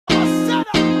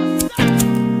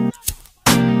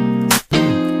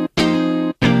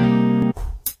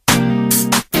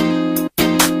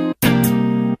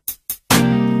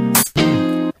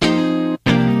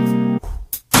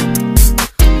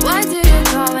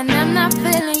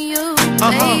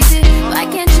Baby, why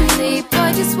can't you leave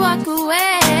or just walk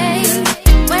away?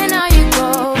 When are you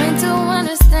going to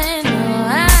understand?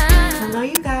 Hello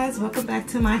you guys, welcome back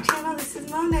to my channel. This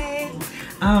is Monet.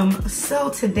 So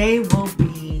today will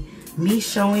be me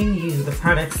showing you the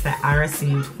products that I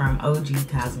received from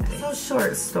Ogcosmetics. So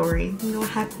short story, you know what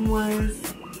happened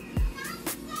was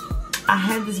I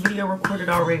had this video recorded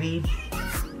already,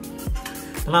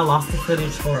 but I lost the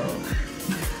footage for it.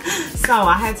 So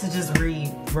I had to just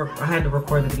I had to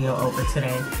record the video over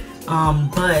today.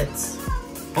 But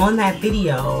on that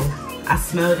video, I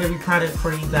smelled every product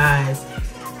for you guys,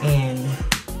 and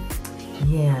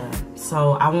yeah,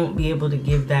 so I won't be able to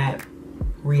give that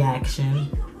reaction.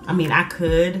 I mean, I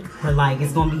could, but like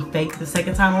it's gonna be fake the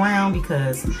second time around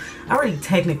because I already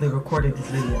technically recorded this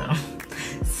video.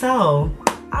 So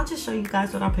I'll just show you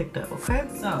guys what I picked up, okay?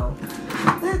 So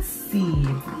let's see,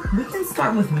 we can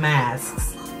start with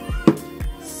masks.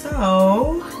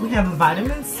 So we have a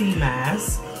vitamin C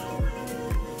mask,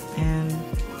 and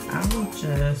I will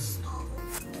just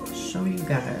show you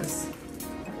guys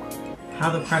how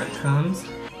the product comes.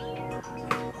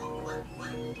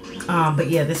 But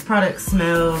yeah, this product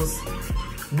smells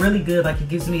really good. Like, it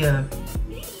gives me a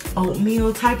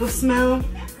oatmeal type of smell.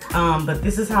 But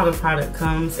this is how the product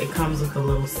comes. It comes with a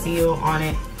little seal on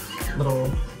it, little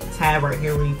tab right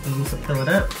here where you can use to fill it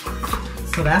up.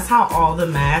 So that's how all the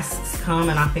masks come,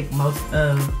 and I think most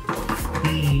of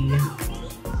the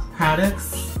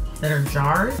products that are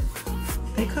jarred,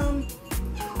 they come.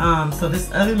 So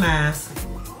this other mask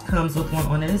comes with one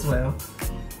on it as well.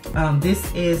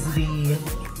 This is the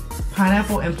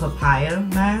pineapple and papaya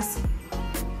mask,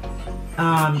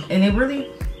 and it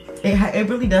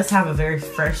really does have a very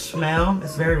fresh smell.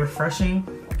 It's very refreshing,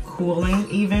 cooling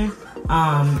even,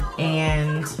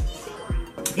 and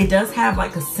it does have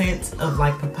like a scent of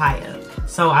like papaya.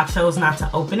 So I chose not to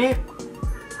open it.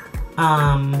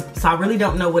 So I really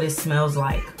don't know what it smells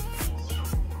like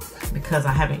because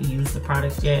I haven't used the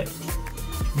product yet.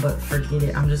 But forget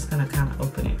it. I'm just gonna kind of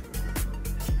open it.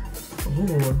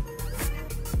 Ooh,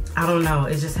 I don't know.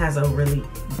 It just has a really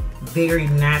very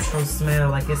natural smell.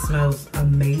 Like, it smells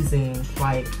amazing.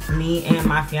 Like, me and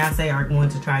my fiance are going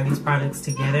to try these products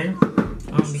together.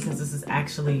 Because this is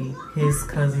actually his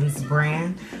cousin's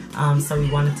brand. So we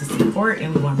wanted to support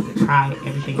and we wanted to try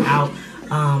everything out.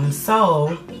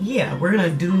 So yeah, we're gonna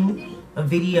do a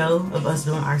video of us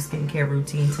doing our skincare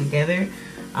routine together.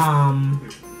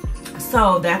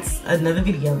 So that's another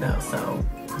video though, so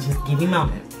just give me a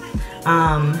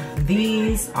moment.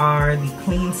 These are the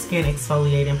clean skin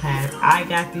exfoliating pads. I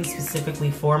got these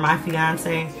specifically for my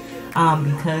fiance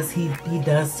because he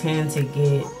does tend to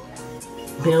get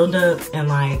buildup and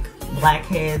like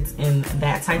blackheads and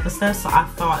that type of stuff. So I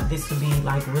thought this would be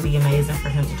like really amazing for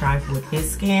him to try with his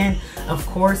skin. Of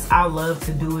course, I love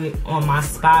to do it on my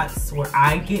spots where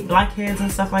I get blackheads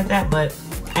and stuff like that, but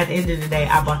at the end of the day,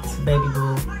 I bought this for baby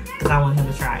boo because I want him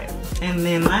to try it. And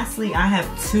then lastly, I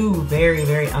have two very,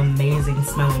 very amazing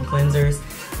smelling cleansers.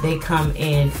 They come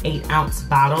in 8-ounce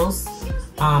bottles.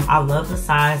 I love the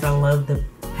size. I love the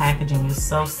packaging. It's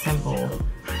so simple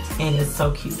and it's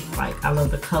so cute. Like, I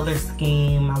love the color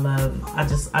scheme. I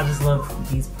just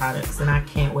love these products, and I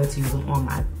can't wait to use them on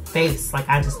my face. Like,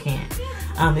 I just can't.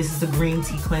 This is the green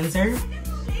tea cleanser,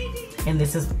 and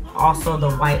this is also the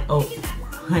white oat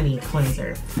honey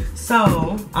cleanser.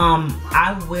 So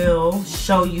I will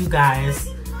show you guys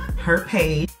her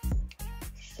page.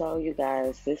 So you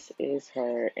guys, this is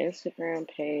her Instagram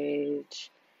page.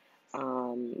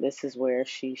 This is where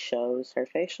she shows her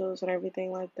facials and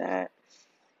everything like that.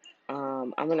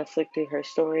 I'm going to flick through her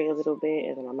story a little bit,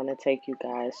 and then I'm going to take you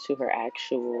guys to her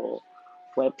actual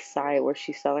website where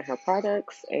she's selling her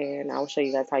products, and I will show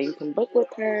you guys how you can book with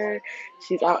her.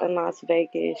 She's out in Las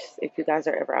Vegas. If you guys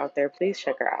are ever out there, please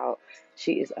check her out.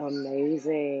 She is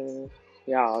amazing.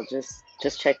 Y'all, just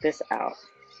check this out.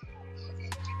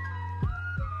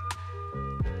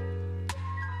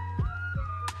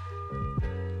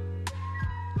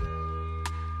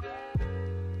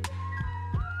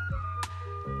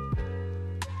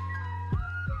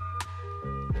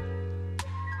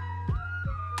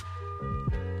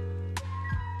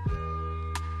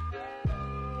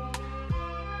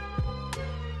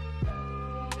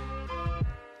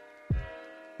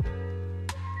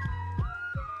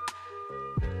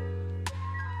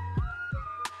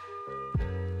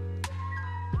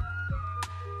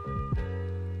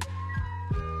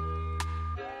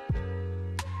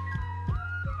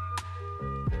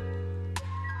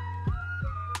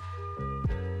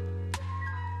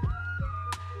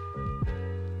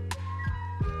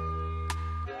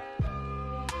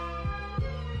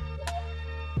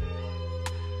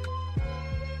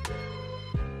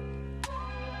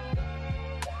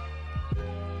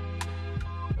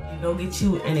 Go get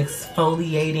you an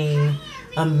exfoliating,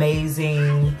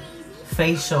 amazing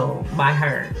facial by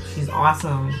her. She's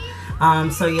awesome.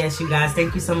 So yes, you guys,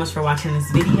 thank you so much for watching this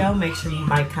video. Make sure you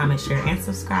like, comment, share, and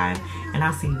subscribe, and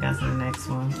I'll see you guys in the next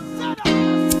one.